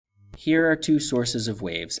Here are two sources of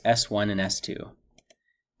waves, S1 and S2.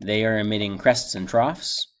 They are emitting crests and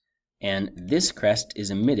troughs, and this crest is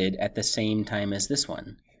emitted at the same time as this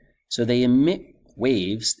one. So they emit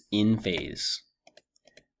waves in phase.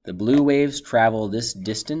 The blue waves travel this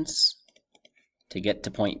distance to get to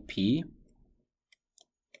point P,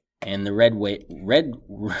 and the red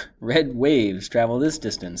waves travel this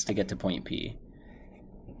distance to get to point P.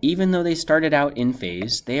 Even though they started out in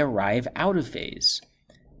phase, they arrive out of phase.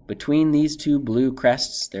 Between these two blue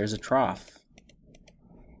crests, there's a trough.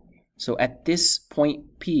 So at this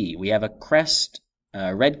point P, we have a crest,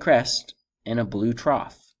 a red crest, and a blue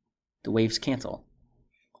trough. The waves cancel.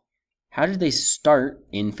 How did they start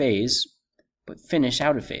in phase, but finish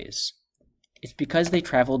out of phase? It's because they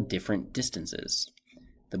traveled different distances.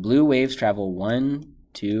 The blue waves travel 1,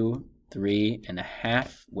 2,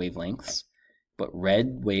 3.5 wavelengths, but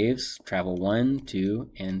red waves travel 1, 2,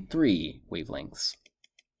 and 3 wavelengths.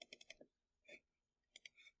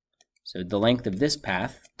 So the length of this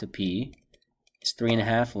path to P is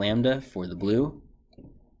 3.5 lambda for the blue,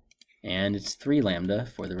 and it's 3 lambda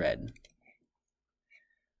for the red.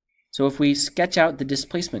 So if we sketch out the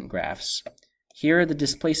displacement graphs, here are the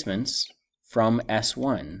displacements from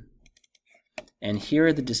S1, and here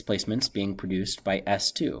are the displacements being produced by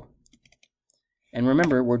S2. And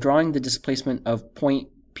remember, we're drawing the displacement of point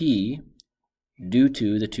P due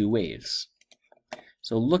to the two waves.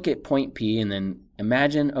 So look at point P and then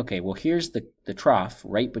imagine, okay, well here's the trough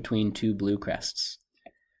right between two blue crests.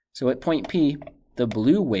 So at point P, the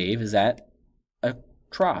blue wave is at a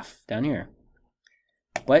trough down here.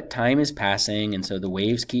 But time is passing, and so the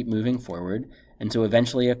waves keep moving forward, and so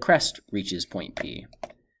eventually a crest reaches point P.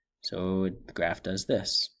 So the graph does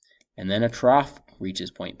this. And then a trough reaches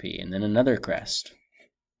point P, and then another crest.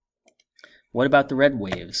 What about the red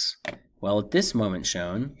waves? Well, at this moment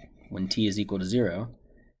shown, when t is equal to 0,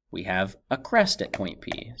 we have a crest at point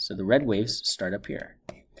P. So the red waves start up here.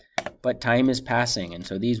 But time is passing, and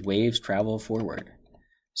so these waves travel forward.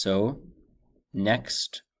 So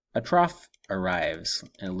next, a trough arrives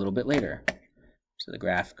a little bit later. So the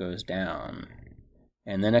graph goes down.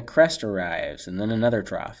 And then a crest arrives, and then another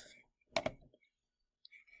trough.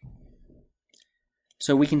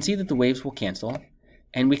 So we can see that the waves will cancel,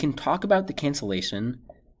 and we can talk about the cancellation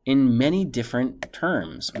in many different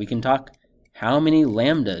terms. We can talk how many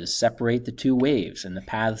lambdas separate the two waves and the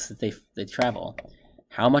paths that they travel,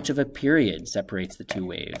 how much of a period separates the two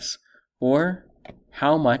waves, or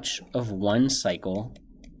how much of one cycle,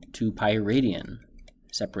 2 pi radian,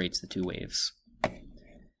 separates the two waves.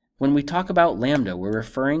 When we talk about lambda, we're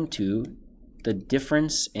referring to the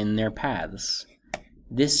difference in their paths.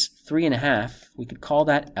 This 3.5, we could call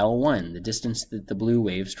that L1, the distance that the blue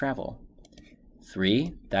waves travel.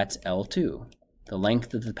 3, that's L2, the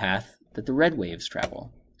length of the path that the red waves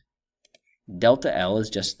travel. Delta L is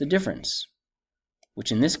just the difference,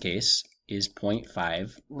 which in this case is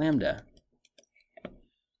 0.5 lambda.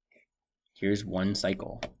 Here's one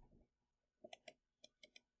cycle.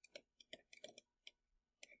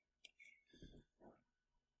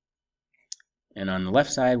 And on the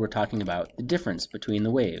left side, we're talking about the difference between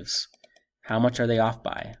the waves. How much are they off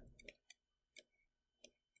by?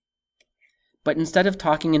 But instead of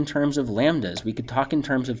talking in terms of lambdas, we could talk in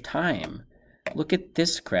terms of time. Look at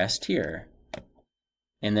this crest here.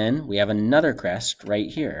 And then we have another crest right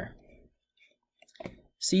here.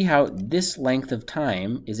 See how this length of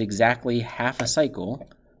time is exactly half a cycle,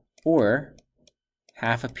 or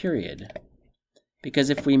half a period.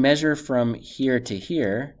 Because if we measure from here to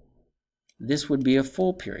here, this would be a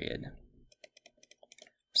full period.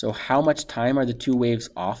 So how much time are the two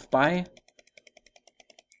waves off by?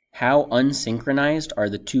 How unsynchronized are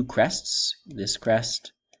the two crests, this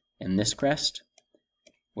crest and this crest?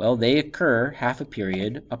 Well, they occur half a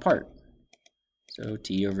period apart. So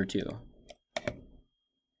t over 2.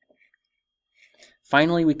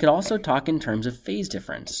 Finally, we could also talk in terms of phase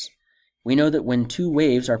difference. We know that when two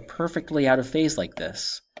waves are perfectly out of phase like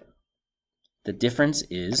this, the difference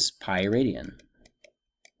is pi radian.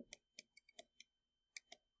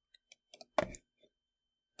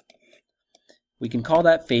 We can call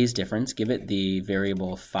that phase difference, give it the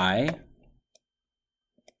variable phi,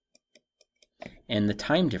 and the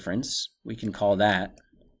time difference, we can call that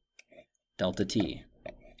delta t.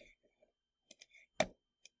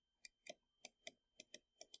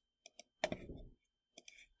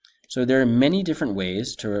 So there are many different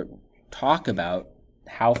ways to talk about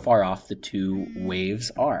how far off the two waves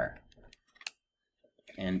are.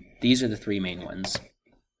 And these are the three main ones.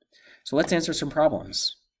 So let's answer some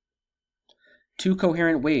problems. Two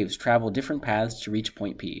coherent waves travel different paths to reach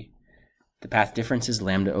point P. The path difference is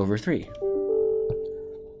lambda over 3.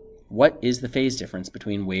 what is the phase difference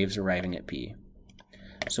between waves arriving at P?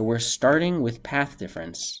 So we're starting with path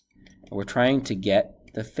difference. We're trying to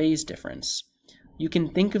get the phase difference. You can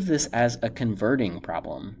think of this as a converting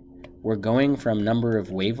problem. We're going from number of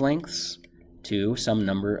wavelengths to some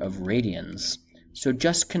number of radians. So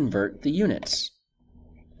just convert the units.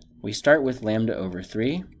 We start with lambda over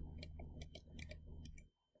 3.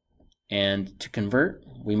 And to convert,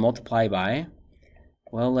 we multiply by,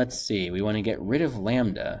 well, let's see, we want to get rid of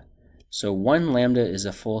lambda. So 1 lambda is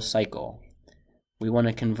a full cycle. We want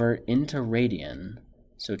to convert into radian.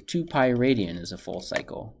 So 2 pi radian is a full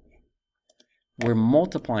cycle. We're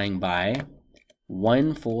multiplying by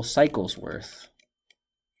 1 full cycle's worth.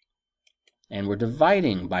 And we're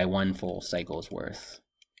dividing by 1 full cycle's worth.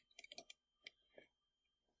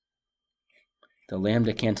 The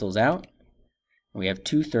lambda cancels out. We have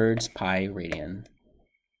 2/3 pi radian.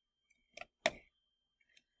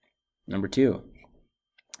 Number 2.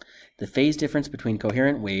 The phase difference between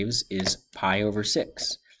coherent waves is pi over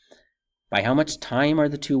 6. By how much time are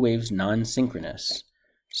the two waves non-synchronous?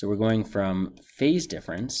 So we're going from phase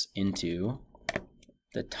difference into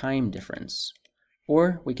the time difference.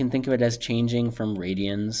 Or we can think of it as changing from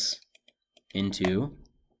radians into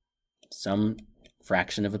some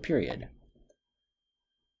fraction of a period.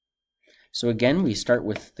 So again, we start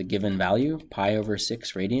with the given value, pi over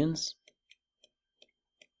 6 radians.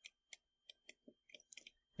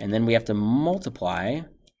 And then we have to multiply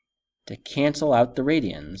to cancel out the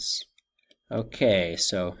radians. Okay,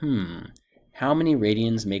 so how many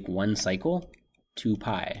radians make 1 cycle? 2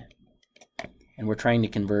 pi. And we're trying to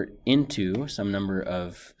convert into some number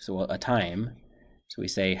of, a time. So we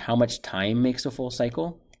say, how much time makes a full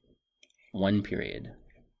cycle? 1 period.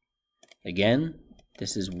 Again,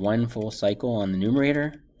 this is 1 full cycle on the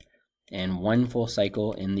numerator and 1 full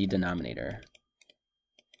cycle in the denominator.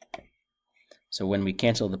 So when we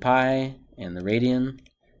cancel the pi and the radian,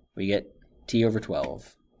 we get t over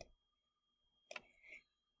 12.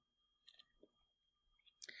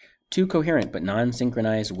 Two coherent but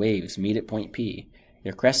non-synchronized waves meet at point P.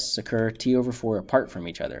 Their crests occur t over 4 apart from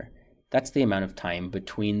each other. That's the amount of time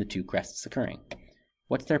between the two crests occurring.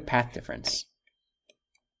 What's their path difference?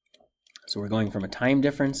 So we're going from a time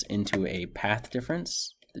difference into a path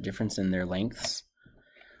difference, the difference in their lengths.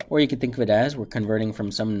 Or you could think of it as we're converting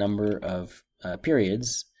from some number of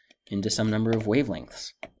periods into some number of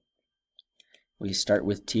wavelengths. We start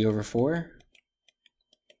with t over 4.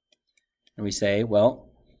 And we say, well,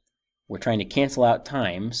 we're trying to cancel out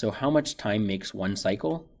time, so how much time makes 1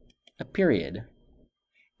 cycle? A period.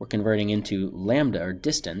 We're converting into lambda, or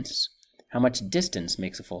distance. How much distance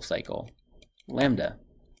makes a full cycle? Lambda.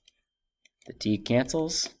 The t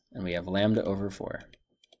cancels, and we have lambda over 4.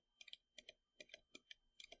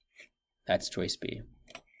 That's choice B.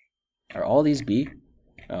 Are all these B?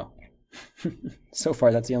 Oh. So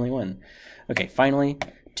far, that's the only one. Okay, finally,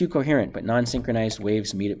 two coherent but non-synchronized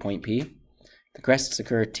waves meet at point P. The crests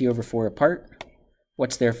occur t over 4 apart.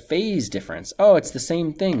 What's their phase difference? Oh, it's the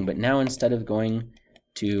same thing, but now instead of going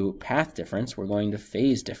to path difference, we're going to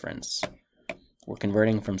phase difference. We're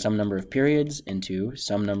converting from some number of periods into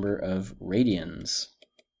some number of radians.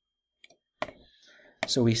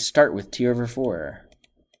 So we start with t over 4.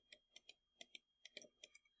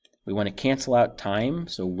 We want to cancel out time,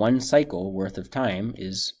 so 1 cycle worth of time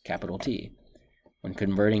is capital T. When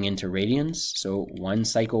converting into radians, so 1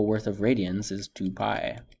 cycle worth of radians is 2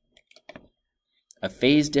 pi. A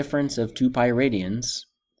phase difference of 2 pi radians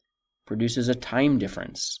produces a time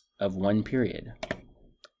difference of 1 period.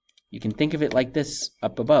 You can think of it like this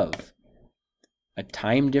up above. A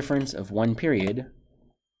time difference of 1 period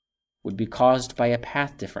would be caused by a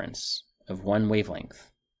path difference of 1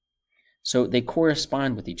 wavelength. So they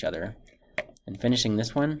correspond with each other. And finishing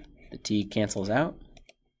this one, the t cancels out,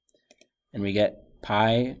 and we get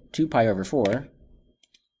 2 pi over 4,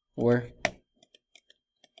 or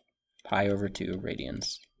pi over 2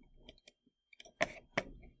 radians.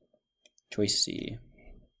 Choice C.